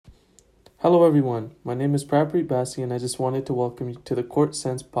Hello everyone, my name is Prabpreet Bassi and I just wanted to welcome you to the Court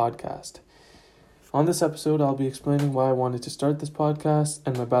Sense podcast. On this episode, I'll be explaining why I wanted to start this podcast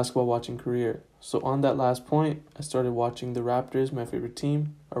and my basketball watching career. So on that last point, I started watching the Raptors, my favorite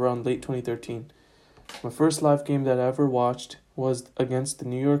team, around late 2013. My first live game that I ever watched was against the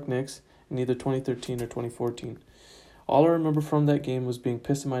New York Knicks in either 2013 or 2014. All I remember from that game was being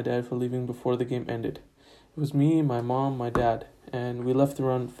pissed at my dad for leaving before the game ended. It was me, my mom, my dad, and we left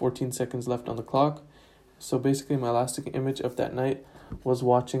around 14 seconds left on the clock. So basically my lasting image of that night was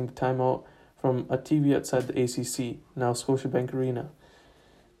watching the timeout from a TV outside the ACC, now Scotiabank Arena.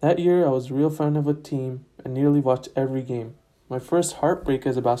 That year I was a real fan of a team and nearly watched every game. My first heartbreak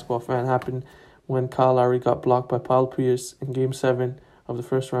as a basketball fan happened when Kyle Lowry got blocked by Paul Pierce in Game 7 of the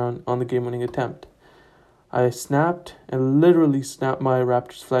first round on the game-winning attempt. I snapped and literally snapped my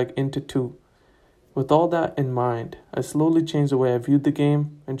Raptors flag into two. With all that in mind, I slowly changed the way I viewed the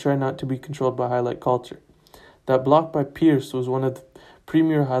game and tried not to be controlled by highlight culture. That block by Pierce was one of the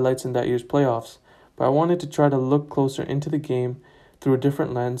premier highlights in that year's playoffs, but I wanted to try to look closer into the game through a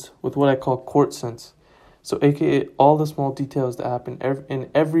different lens with what I call court sense. So aka all the small details that happen in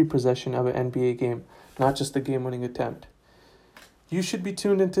every possession of an NBA game, not just the game-winning attempt. You should be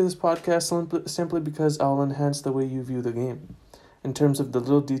tuned into this podcast simply because I'll enhance the way you view the game, in terms of the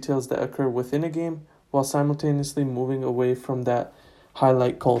little details that occur within a game while simultaneously moving away from that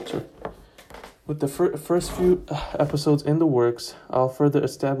highlight culture. With the first few episodes in the works, I'll further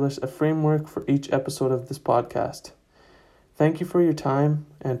establish a framework for each episode of this podcast. Thank you for your time,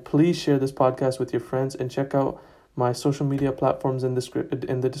 and please share this podcast with your friends and check out my social media platforms in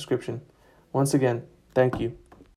the description. Once again, thank you.